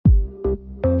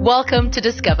Welcome to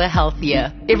Discover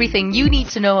Healthier. Everything you need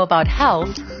to know about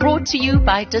health, brought to you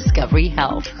by Discovery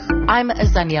Health. I'm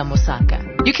Azania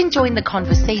Mosaka. You can join the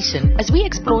conversation as we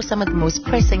explore some of the most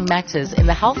pressing matters in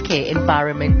the healthcare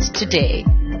environment today.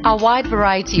 Our wide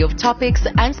variety of topics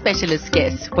and specialist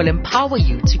guests will empower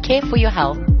you to care for your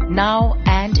health now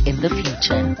and in the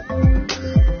future.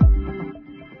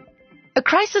 A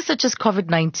crisis such as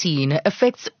COVID-19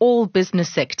 affects all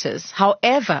business sectors.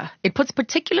 However, it puts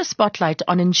particular spotlight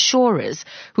on insurers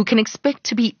who can expect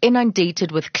to be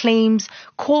inundated with claims,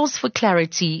 calls for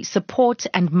clarity, support,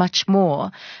 and much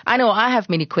more. I know I have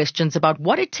many questions about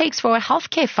what it takes for a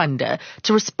healthcare funder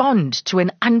to respond to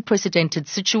an unprecedented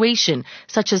situation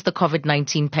such as the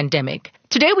COVID-19 pandemic.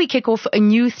 Today we kick off a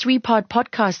new 3-part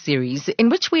podcast series in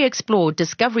which we explore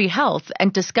Discovery Health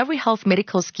and Discovery Health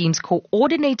Medical Scheme's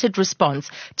coordinated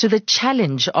response to the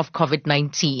challenge of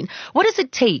COVID-19. What does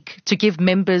it take to give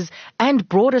members and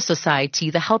broader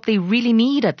society the help they really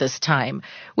need at this time?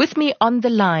 With me on the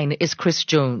line is Chris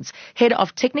Jones, Head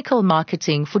of Technical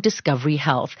Marketing for Discovery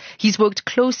Health. He's worked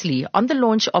closely on the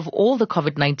launch of all the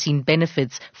COVID-19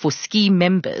 benefits for scheme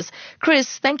members.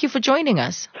 Chris, thank you for joining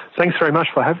us. Thanks very much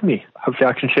for having me. Hopefully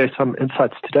I can share some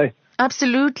insights today.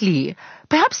 Absolutely.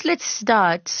 Perhaps let's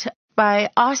start by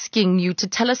asking you to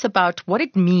tell us about what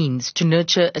it means to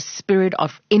nurture a spirit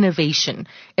of innovation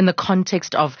in the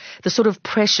context of the sort of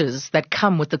pressures that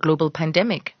come with the global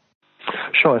pandemic.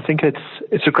 Sure. I think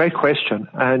it's a great question.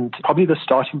 And probably the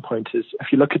starting point is, if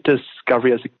you look at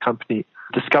Discovery as a company,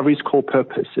 Discovery's core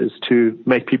purpose is to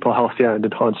make people healthier and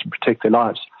enhance and protect their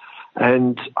lives.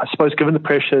 And I suppose given the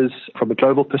pressures from a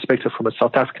global perspective, from a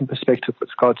South African perspective with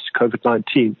regards to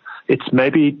COVID-19, it's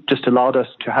maybe just allowed us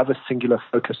to have a singular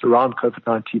focus around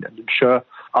COVID-19 and ensure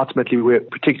ultimately we're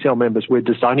protecting our members. We're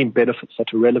designing benefits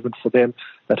that are relevant for them,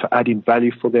 that are adding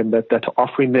value for them, that are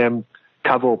offering them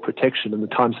cover or protection in the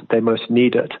times that they most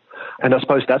need it. And I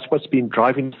suppose that's what's been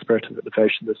driving the spirit of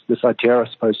innovation, this idea, I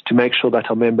suppose, to make sure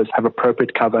that our members have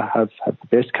appropriate cover, have the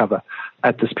best cover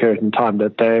at this period in time,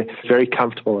 that they're very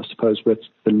comfortable, I suppose, with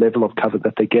the level of cover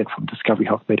that they get from Discovery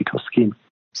Health Medical Scheme.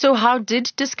 So how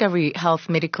did Discovery Health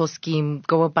Medical Scheme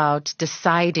go about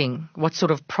deciding what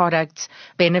sort of product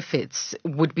benefits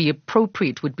would be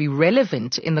appropriate, would be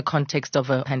relevant in the context of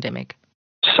a pandemic?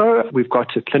 So we've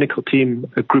got a clinical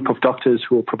team, a group of doctors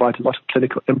who will provide a lot of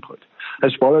clinical input,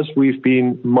 as well as we've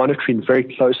been monitoring very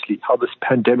closely how this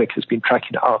pandemic has been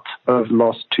tracking out over the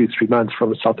last 2-3 months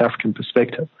from a South African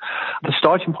perspective. The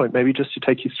starting point, maybe just to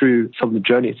take you through some of the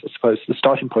journeys, I suppose, the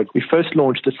starting point, we first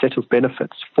launched a set of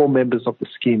benefits for members of the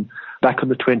scheme back on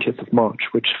the 20th of March,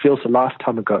 which feels a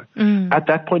lifetime ago. At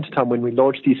that point in time, when we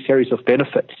launched these series of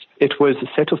benefits, it was a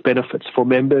set of benefits for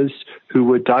members who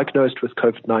were diagnosed with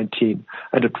COVID-19,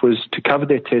 and it was to cover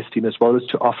their testing as well as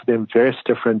to offer them various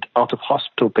different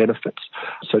out-of-hospital benefits.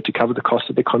 So to cover the cost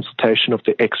of their consultation, of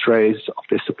their x-rays, of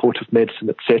their supportive medicine,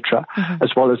 etc.,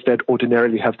 as well as they'd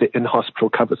ordinarily have their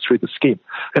in-hospital cover through the scheme.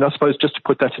 And I suppose just to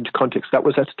put that into context, that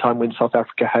was at a time when South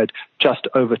Africa had just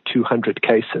over 200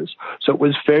 cases. So it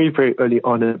was very, very early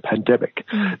on in the pandemic.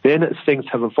 Then as things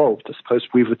have evolved, I suppose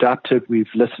we've adapted, we've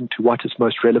listened to what is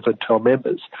most relevant to our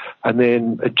members, and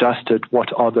then adjusted what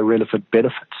are the relevant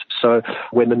benefits. So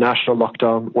when the national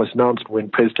lockdown was announced, when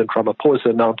President Ramaphosa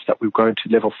announced that we were going to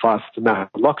level 5 of the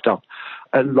national lockdown,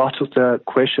 a lot of the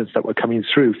questions that were coming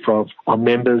through from our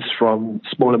members, from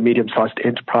small and medium-sized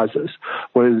enterprises,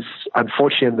 was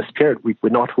unfortunately in this period, we're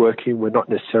not working, we're not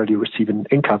necessarily receiving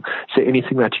income. So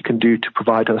anything that you can do to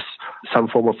provide us some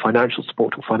form of financial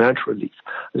support or financial relief.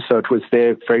 And so it was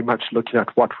there very much looking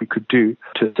at what we could do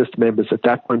to assist members at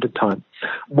that point in time.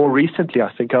 More recently,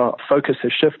 I think our focus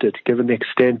has shifted given the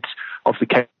extent of the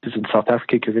cases in South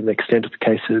Africa, given the extent of the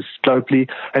cases globally,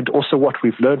 and also what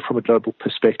we've learned from a global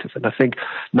perspective. And I think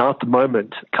now at the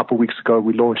moment, a couple of weeks ago,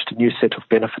 we launched a new set of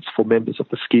benefits for members of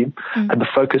the scheme. And the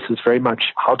focus is very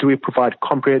much how do we provide a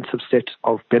comprehensive set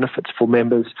of benefits for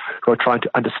members who are trying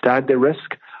to understand their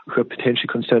risk, who are potentially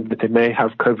concerned that they may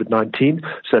have COVID-19,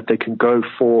 so that they can go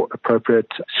for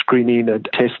appropriate screening and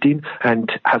testing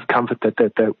and have comfort that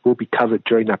they will be covered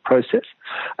during that process.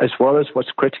 As well as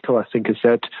what's critical, I think, is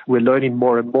that we're learning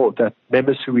more and more that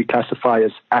members who we classify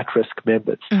as at-risk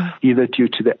members, either due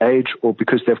to their age or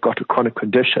because they've got a chronic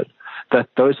condition, that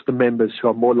those are the members who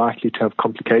are more likely to have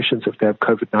complications if they have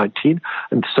COVID-19.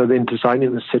 And so then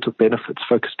designing the set of benefits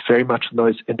focused very much on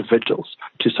those individuals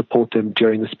to support them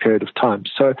during this period of time.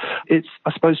 So it's,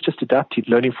 I suppose, just adapting,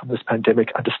 learning from this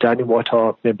pandemic, understanding what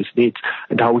our members need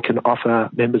and how we can offer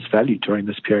members value during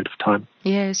this period of time.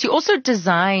 Yes, you also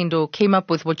designed or came up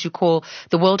with what you call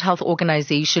the World Health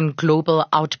Organization Global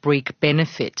Outbreak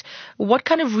Benefit. What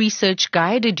kind of research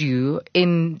guided you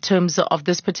in terms of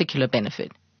this particular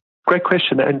benefit? Great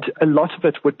question. And a lot of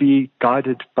it would be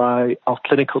guided by our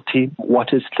clinical team.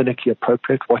 What is clinically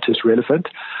appropriate? What is relevant?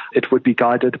 It would be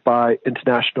guided by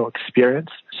international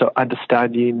experience. So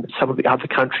understanding some of the other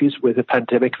countries where the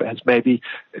pandemic has maybe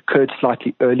occurred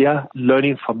slightly earlier,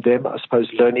 learning from them, I suppose,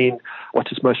 learning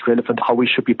what is most relevant, how we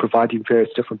should be providing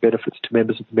various different benefits to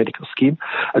members of the medical scheme,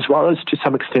 as well as to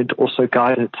some extent also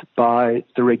guided by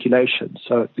the regulations.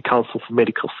 So the Council for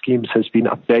Medical Schemes has been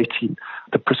updating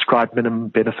the prescribed minimum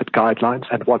benefit guidelines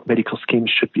and what medical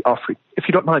schemes should be offering. If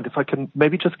you don't mind, if I can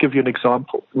maybe just give you an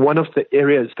example. One of the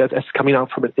areas that is coming out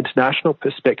from an international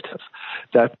perspective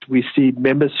that we see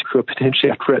members who are potentially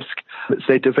at risk is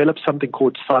they develop something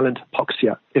called silent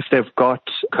hypoxia if they've got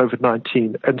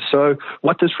COVID-19. And so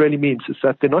what this really means is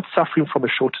that they're not suffering from a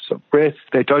shortness of breath,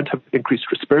 they don't have increased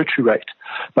respiratory rate,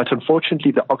 but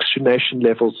unfortunately the oxygenation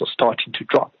levels are starting to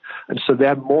drop. And so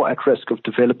they're more at risk of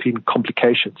developing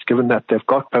complications, given that they've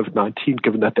got COVID-19,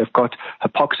 given that they've got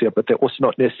hypoxia, but they're also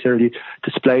not necessarily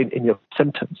displaying any of the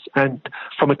symptoms. And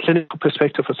from a clinical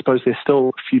perspective, I suppose there's still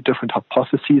a few different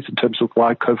hypotheses in terms of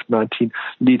why COVID-19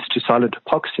 leads to silent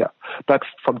hypoxia. But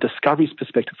from Discovery's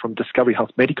perspective, from Discovery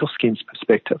Health Medical Scheme's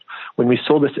perspective, when we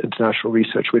saw this international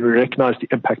research, when we recognized the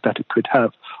impact that it could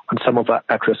have on some of our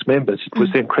at-risk members, it was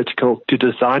then critical to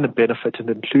design a benefit and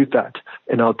include that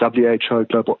in our WHO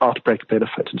Global Outbreak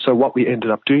Benefit. And so what we ended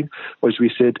up doing was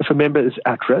we said, if a member is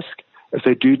at risk, if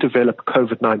they do develop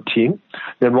COVID-19,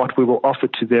 then what we will offer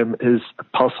to them is a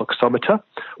pulse oximeter,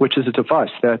 which is a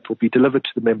device that will be delivered to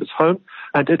the member's home,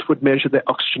 and it would measure their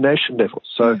oxygenation levels.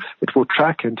 So it will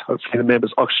track, and hopefully the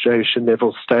member's oxygenation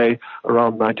levels stay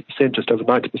around 90%, just over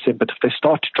 90%. But if they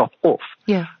start to drop off,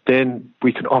 then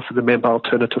we can offer the member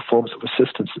alternative forms of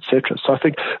assistance, etc. So I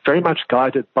think very much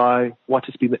guided by what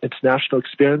has been the international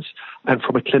experience, and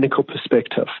from a clinical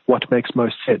perspective, what makes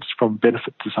most sense from a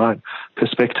benefit design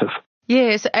perspective.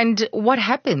 Yes, and what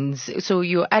happens? So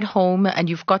you're at home and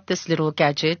you've got this little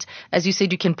gadget. As you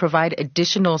said, you can provide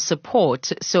additional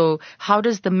support. So how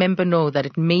does the member know that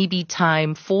it may be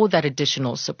time for that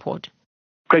additional support?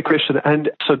 Great question.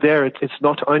 And so there, it's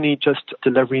not only just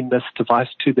delivering this device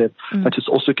to them, but it's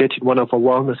also getting one of our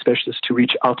wellness specialists to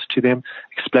reach out to them,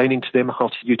 explaining to them how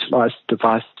to utilize the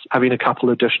device, having a couple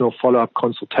additional follow-up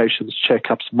consultations,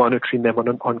 checkups, monitoring them on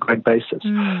an ongoing basis.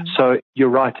 So you're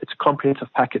right, it's a comprehensive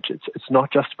package. It's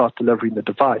not just about delivering the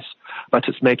device, but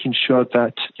it's making sure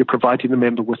that you're providing the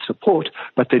member with support,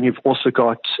 but then you've also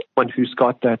got one who's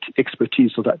got that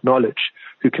expertise or that knowledge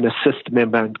who can assist the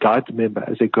member and guide the member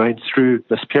as they're going through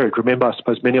this period. Remember, I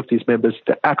suppose many of these members,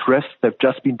 they're at risk. They've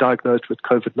just been diagnosed with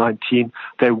COVID-19.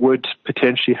 They would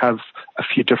potentially have a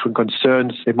few different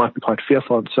concerns. They might be quite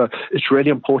fearful. And so it's really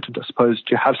important, I suppose,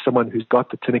 to have someone who's got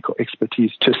the clinical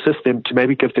expertise to assist them, to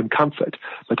maybe give them comfort,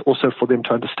 but also for them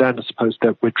to understand, I suppose,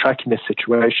 that we're tracking their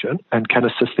situation and can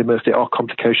assist them if there are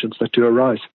complications that do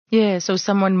arise. Yeah, so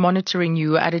someone monitoring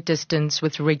you at a distance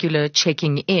with regular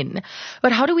checking in.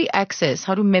 But how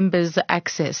do members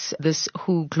access this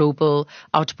WHO Global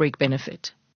Outbreak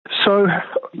Benefit? So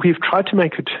we've tried to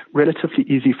make it relatively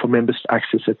easy for members to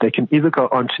access it. They can either go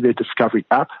onto their Discovery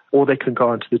app, or they can go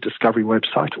onto the Discovery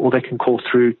website, or they can call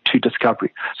through to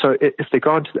Discovery. So if they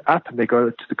go onto the app and they go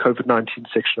to the COVID-19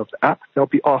 section of the app, they'll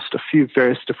be asked a few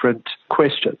various different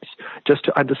questions just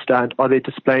to understand, are they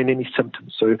displaying any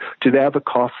symptoms? So do they have a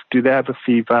cough? Do they have a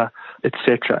fever,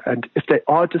 etc.? And if they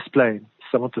are displaying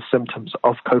some of the symptoms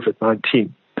of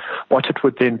COVID-19, what it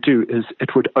would then do is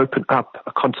it would open up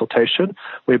a consultation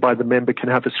whereby the member can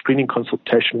have a screening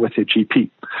consultation with their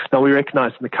GP. Now, we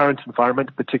recognize in the current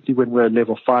environment, particularly when we're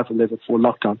level 5 or level 4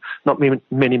 lockdown, not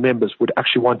many members would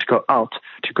actually want to go out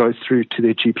to go through to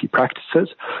their GP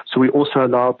practices. So we also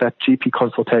allow that GP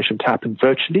consultation to happen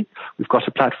virtually. We've got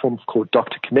a platform called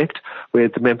Dr. Connect where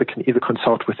the member can either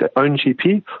consult with their own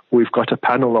GP, or we've got a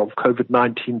panel of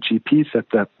COVID-19 GPs that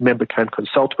the member can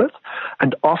consult with.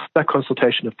 And after that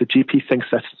consultation if the GP thinks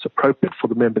that it's appropriate for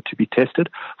the member to be tested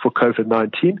for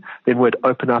COVID-19, then we'd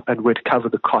open up and we'd cover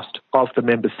the cost of the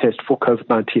member's test for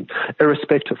COVID-19,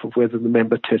 irrespective of whether the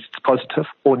member tests positive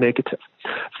or negative.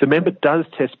 If the member does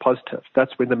test positive,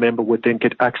 that's when the member would then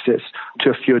get access to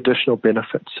a few additional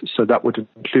benefits. So that would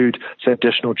include, say,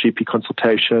 additional GP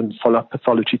consultation, follow-up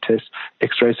pathology tests,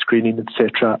 X-ray screening,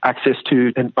 etc. Access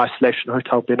to an isolation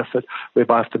hotel benefit,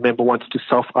 whereby if the member wants to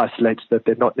self-isolate so that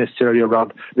they're not necessarily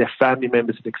around their family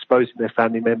members and exposing their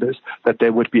family members, that they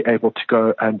would be able to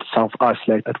go and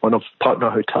self-isolate at one of partner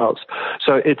hotels.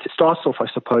 So it starts off, I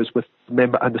suppose, with the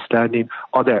member understanding,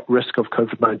 are they at risk of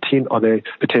COVID-19? Are they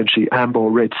potentially amber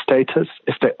or red status?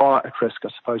 If they are at risk, I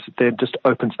suppose it then just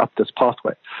opens up this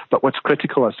pathway. But what's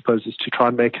critical, I suppose, is to try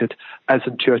and make it as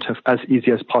intuitive, as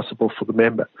easy as possible for the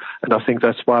member. And I think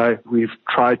that's why we've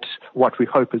tried what we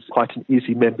hope is quite an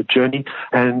easy member journey,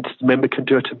 and the member can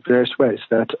do it in various ways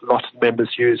that a lot of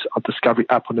members use our Discovery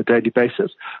app on a daily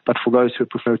basis. But for those who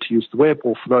prefer to use the web,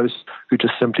 or for those who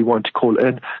just simply want to call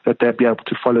in, that they'll be able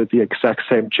to follow the exact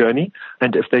same journey.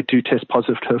 And if they do test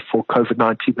positive for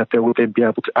COVID-19, that they will then be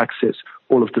able to access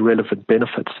all of the relevant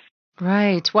benefits.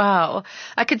 Right. Wow.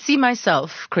 I could see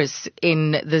myself, Chris,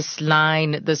 in this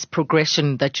line, this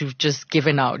progression that you've just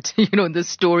given out, the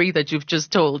story that you've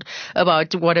just told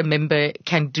about what a member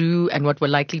can do and what we're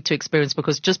likely to experience.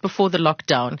 Because just before the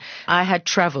lockdown, I had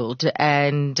traveled,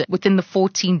 and within the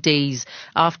 14 days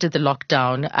after the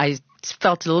lockdown, I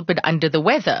felt a little bit under the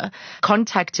weather,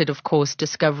 contacted, of course,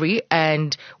 Discovery,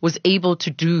 and was able to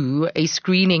do a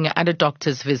screening and a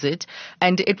doctor's visit.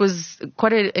 And it was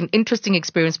quite an interesting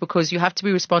experience, because you have to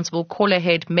be responsible, call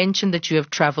ahead, mention that you have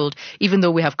traveled, even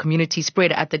though we have community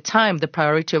spread. At the time, the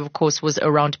priority, of course, was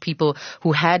around people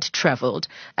who had traveled,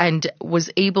 and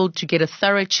was able to get a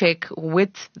thorough check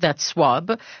with that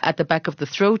swab at the back of the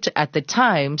throat at the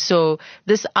time. So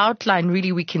this outline,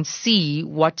 really, we can see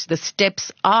what the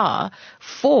steps are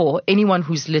for anyone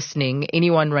who's listening,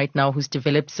 anyone right now who's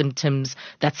developed symptoms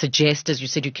that suggest, as you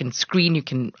said, you can screen, you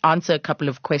can answer a couple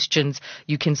of questions,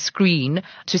 you can screen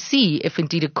to see if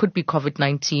indeed it could be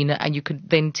COVID-19, and you could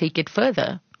then take it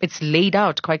further. It's laid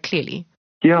out quite clearly.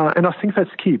 Yeah, and I think that's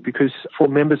key, because for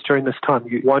members during this time,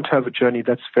 you want to have a journey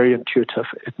that's very intuitive.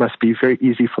 It must be very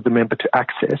easy for the member to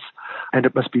access, and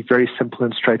it must be very simple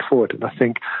and straightforward. And I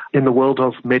think in the world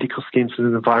of medical schemes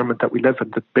and the environment that we live in,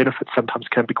 the benefits sometimes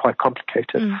can be quite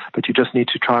complicated, but you just need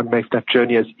to try and make that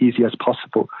journey as easy as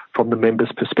possible from the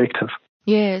member's perspective.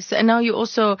 Yes, and now you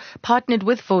also partnered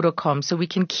with Vodacom, so we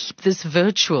can keep this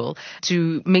virtual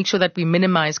to make sure that we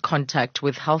minimize contact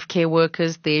with healthcare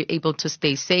workers. They're able to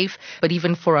stay safe, but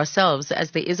even for ourselves,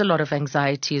 as there is a lot of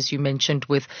anxiety, as you mentioned,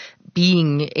 with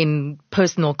being in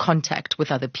personal contact with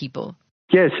other people.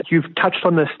 Yes, you've touched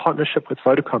on this partnership with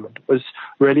Vodacom. It was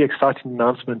a really exciting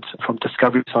announcement from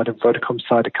Discovery side and Vodacom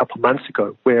side a couple of months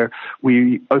ago, where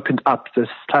we opened up this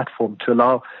platform to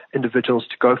allow individuals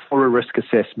to go for a risk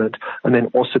assessment, and then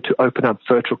also to open up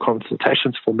virtual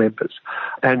consultations for members.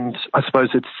 And I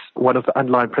suppose it's one of the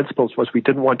underlying principles was we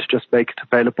didn't want to just make it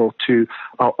available to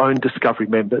our own Discovery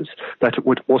members, that it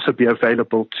would also be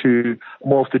available to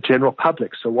more of the general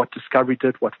public. So what Discovery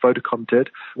did, what Vodacom did,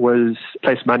 was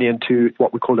place money into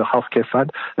what we call a healthcare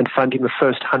fund, and funding the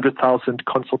first 100,000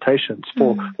 consultations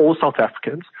for all South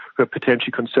Africans who are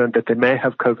potentially concerned that they may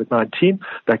have COVID-19,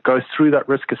 that go through that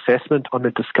risk assessment on the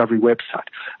Discovery website,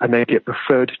 and they get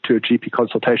referred to a GP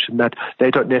consultation, that they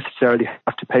don't necessarily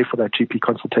have to pay for that GP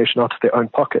consultation out of their own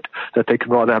pocket, that they can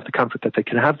rather have the comfort that they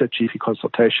can have that GP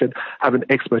consultation, have an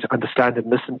expert understand and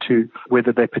listen to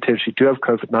whether they potentially do have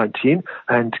COVID-19,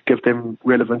 and give them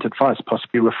relevant advice,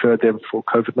 possibly refer them for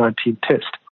COVID-19 test.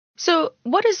 So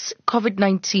what does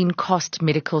COVID-19 cost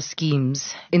medical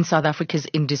schemes in South Africa's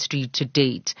industry to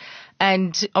date?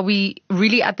 And are we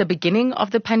really at the beginning of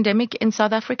the pandemic in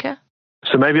South Africa?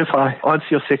 So maybe if I answer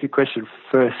your second question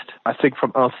first, I think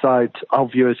from our side, our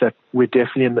view is that we're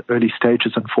definitely in the early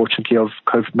stages, unfortunately, of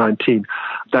COVID-19.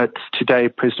 That today,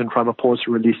 President Ramaphosa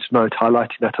released a note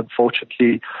highlighting that,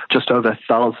 unfortunately, just over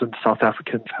 1,000 South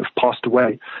Africans have passed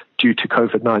away due to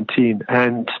COVID-19.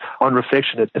 And on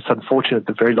reflection, it's unfortunate,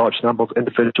 the very large number of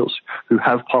individuals who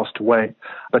have passed away.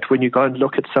 But when you go and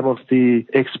look at some of the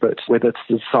experts, whether it's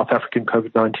the South African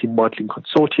COVID-19 Modelling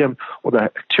Consortium or the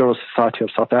Actuarial Society of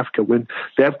South Africa, when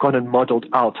they've gone and modeled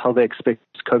out how they expect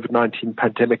this COVID-19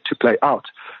 pandemic to play out,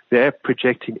 they're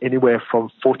projecting anywhere from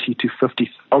 40 to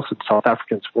 50,000 South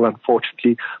Africans will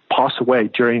unfortunately pass away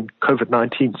during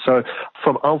COVID-19. So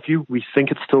from our view, we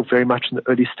think it's still very much in the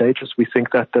early stages. We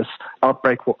think that this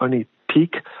outbreak will only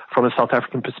peak from a South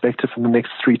African perspective in the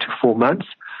next 3 to 4 months.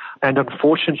 And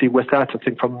unfortunately with that, I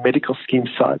think from a medical scheme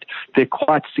side, there are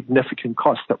quite significant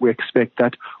costs that we expect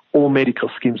that all medical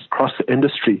schemes across the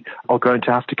industry are going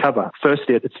to have to cover.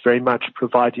 Firstly, it's very much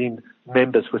providing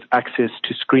members with access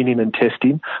to screening and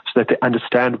testing so that they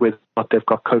understand whether or not they've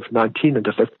got COVID-19, and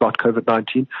if they've got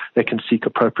COVID-19, they can seek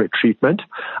appropriate treatment.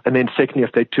 And then secondly,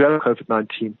 if they do have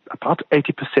COVID-19, about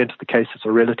 80% of the cases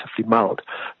are relatively mild,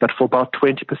 but for about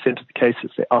 20% of the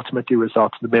cases, they ultimately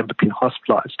result in the member being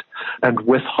hospitalized. And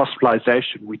with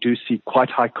hospitalization, we do see quite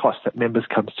high costs that members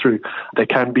come through. They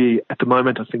can be, at the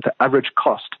moment, I think the average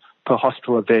cost per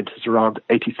hospital event is around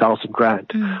 80,000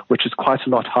 rand, which is quite a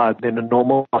lot higher than a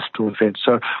normal hospital event.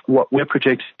 So what we're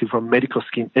projecting from a medical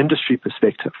scheme industry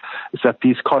perspective is that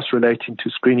these costs relating to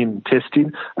screening and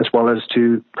testing, as well as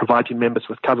to providing members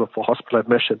with cover for hospital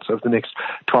admissions over the next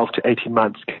 12 to 18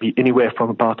 months, can be anywhere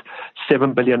from about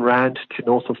 7 billion rand to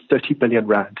north of 30 billion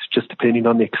rand, just depending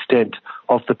on the extent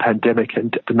of the pandemic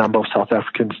and the number of South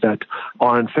Africans that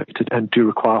are infected and do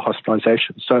require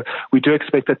hospitalization. So we do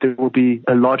expect that there will be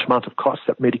a large amount of costs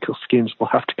that medical schemes will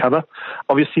have to cover.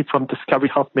 Obviously, from Discovery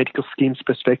Health Medical Schemes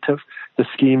perspective, the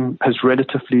scheme has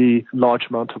relatively large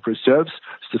amount of reserves.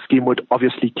 So the scheme would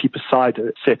obviously keep aside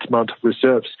a set amount of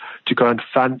reserves to go and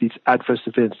fund these adverse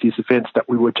events, these events that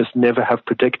we would just never have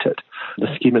predicted.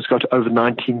 The scheme has got over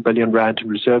 19 billion rand in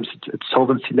reserves. Its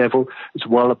solvency level is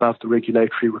well above the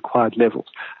regulatory required levels.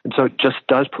 And so it just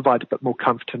does provide a bit more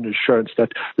comfort and assurance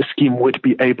that the scheme would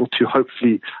be able to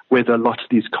hopefully weather a lot of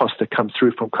these costs that come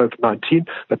through from COVID-19.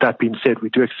 But that being said, we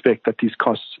do expect that these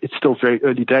costs, it's still very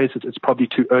early days. It's probably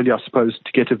too early, I suppose,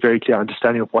 to get a very clear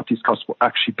understanding of what these costs will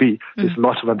actually be. There's a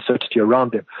lot of uncertainty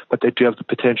around them, but they do have the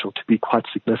potential to be quite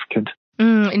significant.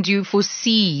 And do you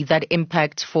foresee that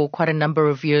impact for quite a number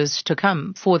of years to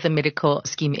come for the medical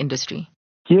scheme industry?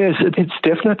 Yes, it's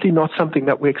definitely not something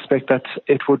that we expect that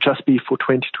it will just be for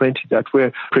 2020, that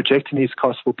we're projecting these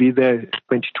costs will be there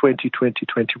 2020,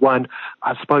 2021.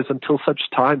 I suppose until such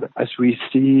time as we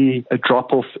see a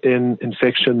drop-off in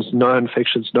infections, no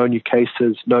new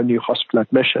cases, no new hospital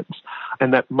admissions.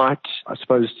 And that might, I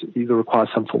suppose, either require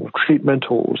some form of treatment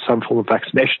or some form of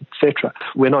vaccination, etc.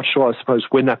 We're not sure, I suppose,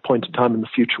 when that point in time in the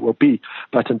future will be.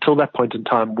 But until that point in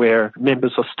time where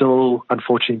members are still,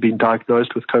 unfortunately, being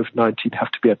diagnosed with COVID-19,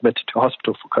 have to be admitted to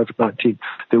hospital for COVID-19,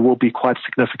 there will be quite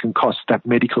significant costs that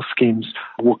medical schemes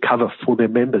will cover for their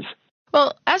members.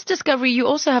 Well, as Discovery, you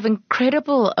also have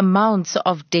incredible amounts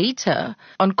of data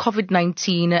on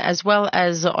COVID-19 as well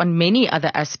as on many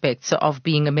other aspects of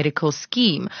being a medical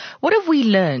scheme. What have we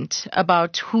learned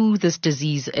about who this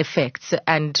disease affects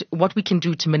and what we can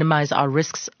do to minimize our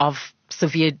risks of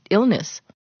severe illness?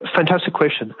 Fantastic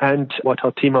question. And what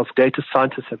our team of data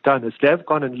scientists have done is they've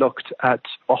gone and looked at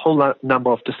a whole number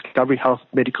of Discovery Health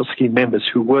medical scheme members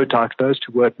who were diagnosed,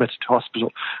 who were admitted to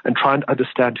hospital, and try and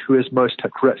understand who is most at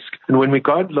risk. And when we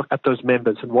go and look at those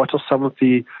members and what are some of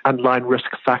the underlying risk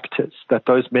factors that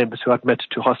those members who are admitted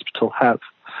to hospital have,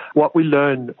 what we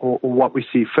learn or what we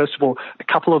see, first of all, a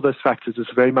couple of those factors is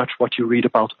very much what you read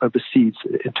about overseas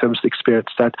in terms of experience,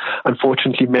 that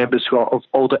unfortunately members who are of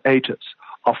older ages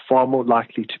are far more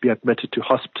likely to be admitted to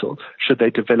hospital should they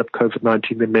develop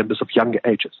COVID-19 than members of younger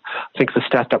ages. I think the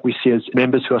stat that we see is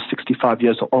members who are 65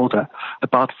 years or older,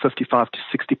 about 55 to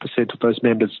 60% of those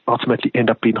members ultimately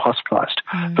end up being hospitalized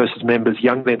versus members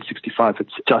younger than 65.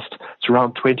 It's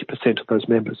around 20% of those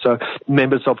members. So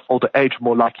members of older age are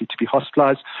more likely to be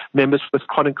hospitalized. Members with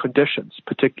chronic conditions,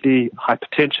 particularly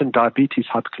hypertension, diabetes,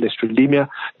 hypercholesterolemia,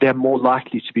 they're more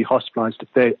likely to be hospitalized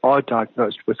if they are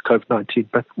diagnosed with COVID-19.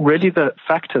 But really the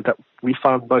factor that we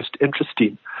found most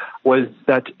interesting was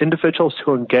that individuals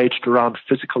who are engaged around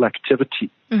physical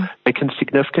activity, they can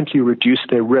significantly reduce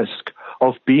their risk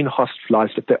of being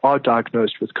hospitalized if they are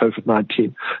diagnosed with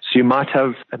COVID-19. So you might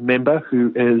have a member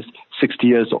who is 60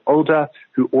 years or older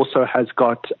who also has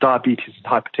got diabetes and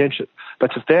hypertension.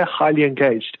 But if they're highly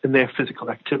engaged in their physical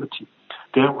activity,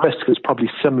 their risk is probably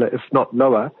similar, if not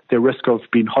lower, their risk of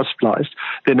being hospitalized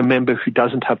than a member who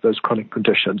doesn't have those chronic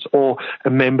conditions, or a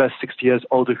member 60 years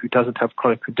older who doesn't have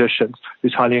chronic conditions,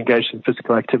 who's highly engaged in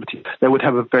physical activity. They would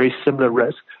have a very similar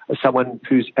risk as someone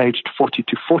who's aged 40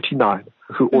 to 49,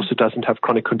 who also doesn't have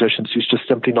chronic conditions, who's just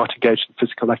simply not engaged in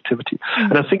physical activity.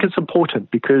 And I think it's important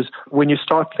because when you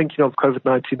start thinking of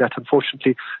COVID-19, that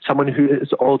unfortunately someone who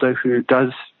is older, who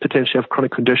does potentially have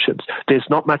chronic conditions, there's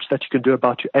not much that you can do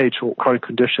about your age or chronic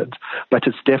conditions, but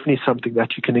it's definitely something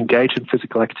that you can engage in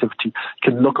physical activity,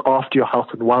 can look after your health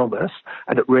and wellness,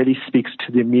 and it really speaks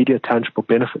to the immediate tangible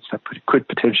benefits that could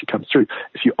potentially come through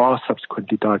if you are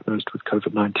subsequently diagnosed with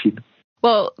COVID-19.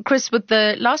 Well, Chris, with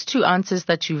the last two answers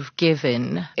that you've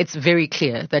given, it's very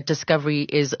clear that Discovery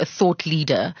is a thought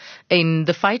leader in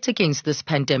the fight against this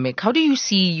pandemic. How do you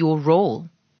see your role?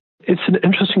 It's an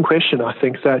interesting question. I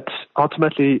think that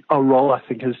ultimately our role,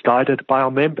 is guided by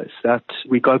our members, that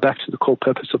we go back to the core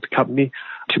purpose of the company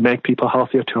to make people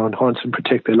healthier, to enhance and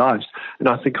protect their lives. And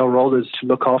I think our role is to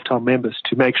look after our members,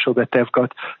 to make sure that they've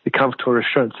got the comfort or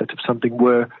assurance that if something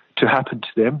were to happen to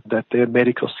them, that their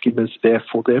medical scheme is there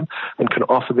for them and can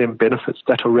offer them benefits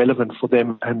that are relevant for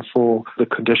them and for the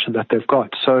condition that they've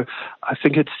got. So I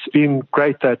think it's been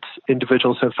great that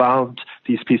individuals have found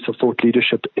these pieces of thought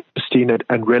leadership interesting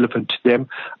and relevant to them,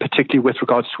 particularly with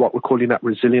regards to what we're calling that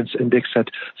resilience index, that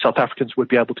South Africans would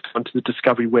be able to come to the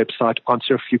Discovery website,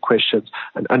 answer a few questions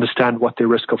and understand what their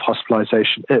risk of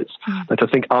hospitalization is. But I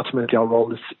think ultimately our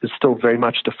role is still very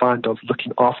much defined of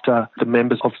looking after the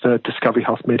members of the Discovery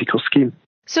Health medical scheme.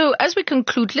 So as we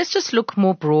conclude, let's just look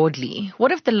more broadly.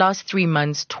 What have the last 3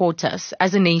 months taught us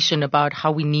as a nation about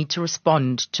how we need to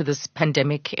respond to this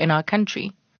pandemic in our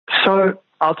country? So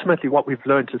ultimately what we've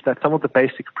learned is that some of the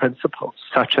basic principles,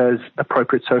 such as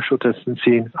appropriate social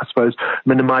distancing,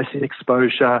 minimizing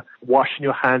exposure, washing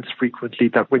your hands frequently,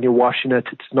 that when you're washing it,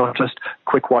 it's not just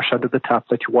quick wash under the tap,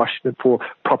 that you're washing it for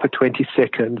proper 20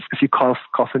 seconds. If you cough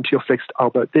into your fixed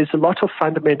elbow. There's a lot of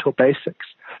fundamental basics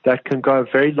that can go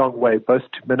a very long way, both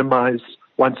to minimize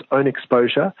one's own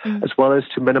exposure as well as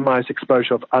to minimize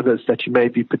exposure of others that you may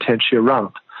be potentially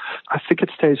around. I think it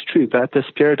stays true that this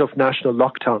period of national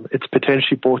lockdown, it's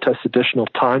potentially bought us additional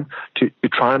time to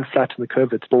try and flatten the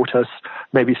curve. It's bought us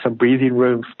maybe some breathing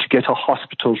room to get our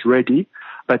hospitals ready.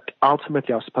 But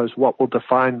ultimately, I suppose what will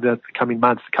define the coming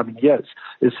months, the coming years,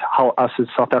 is how us as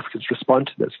South Africans respond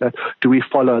to this. That do we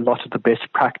follow a lot of the best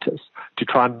practice to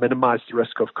try and minimize the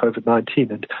risk of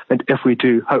COVID-19? And if we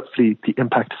do, hopefully the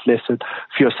impact is lessened.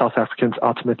 Fewer South Africans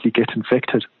ultimately get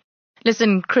infected.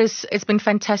 Listen, Chris, it's been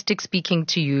fantastic speaking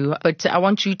to you, but I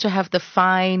want you to have the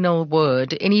final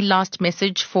word. Any last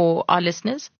message for our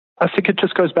listeners? I think it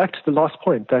just goes back to the last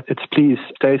point, that it's please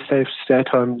stay safe, stay at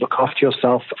home, look after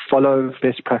yourself, follow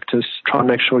best practice, try and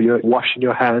make sure you're washing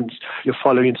your hands, you're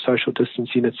following social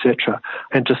distancing, etc.,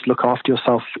 and just look after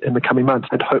yourself in the coming months.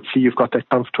 And hopefully you've got that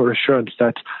comfort or assurance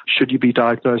that should you be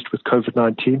diagnosed with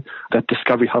COVID-19, that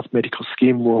Discovery Health Medical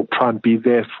Scheme will try and be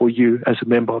there for you as a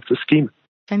member of the scheme.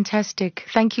 Fantastic.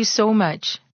 Thank you so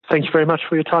much. Thank you very much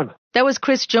for your time. That was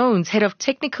Chris Jones, Head of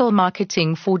Technical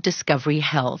Marketing for Discovery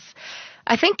Health.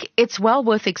 I think it's well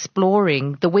worth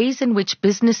exploring the ways in which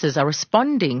businesses are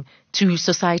responding to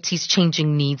society's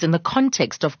changing needs in the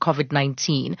context of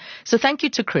COVID-19. So thank you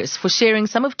to Chris for sharing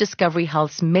some of Discovery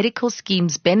Health's medical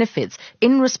scheme's benefits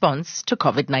in response to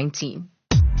COVID-19.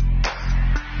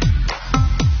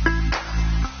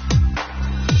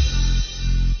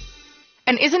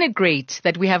 And isn't it great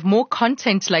that we have more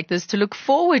content like this to look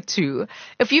forward to?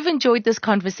 If you've enjoyed this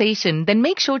conversation, then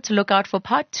make sure to look out for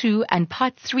part 2 and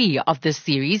part 3 of this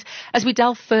series as we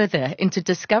delve further into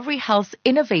Discovery Health's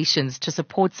innovations to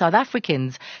support South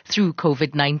Africans through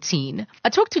COVID-19. I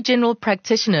talked to General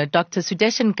Practitioner Dr.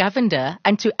 Sudeshan Govender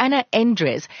and to Anna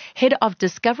Endres, Head of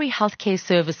Discovery Healthcare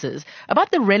Services,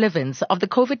 about the relevance of the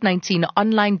COVID-19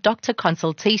 online doctor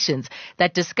consultations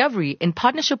that Discovery, in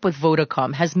partnership with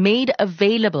Vodacom, has made available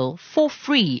for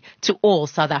free to all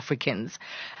South Africans.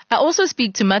 I also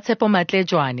speak to Matshepo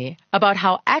Matlejwane about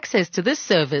how access to this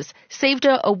service saved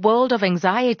her a world of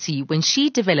anxiety when she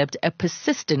developed a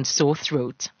persistent sore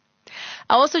throat.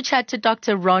 I also chat to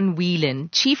Dr. Ron Whelan,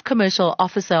 Chief Commercial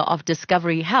Officer of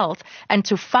Discovery Health, and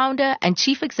to Founder and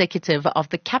Chief Executive of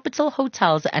the Capital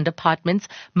Hotels and Apartments,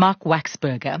 Mark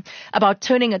Waxberger, about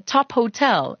turning a top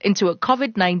hotel into a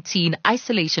COVID-19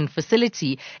 isolation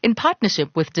facility in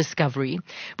partnership with Discovery.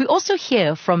 We also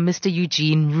hear from Mr.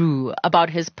 Eugene Roux about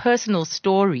his personal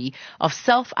story of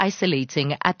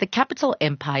self-isolating at the Capital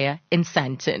Empire in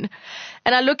Sandton.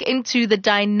 And I look into the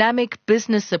dynamic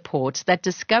business support that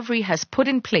Discovery has put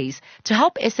in place to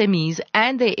help SMEs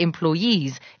and their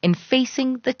employees in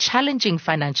facing the challenging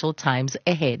financial times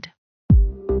ahead.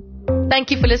 Thank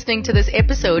you for listening to this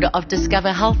episode of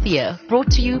Discover Healthier,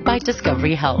 brought to you by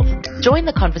Discovery Health. Join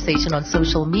the conversation on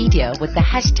social media with the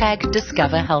hashtag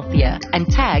 #DiscoverHealthier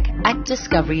and tag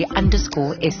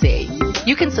 @Discovery_SA.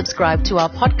 You can subscribe to our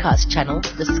podcast channel,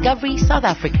 Discovery South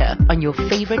Africa, on your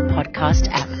favorite podcast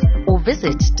app, or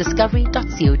visit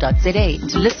discovery.co.za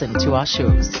to listen to our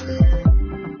shows.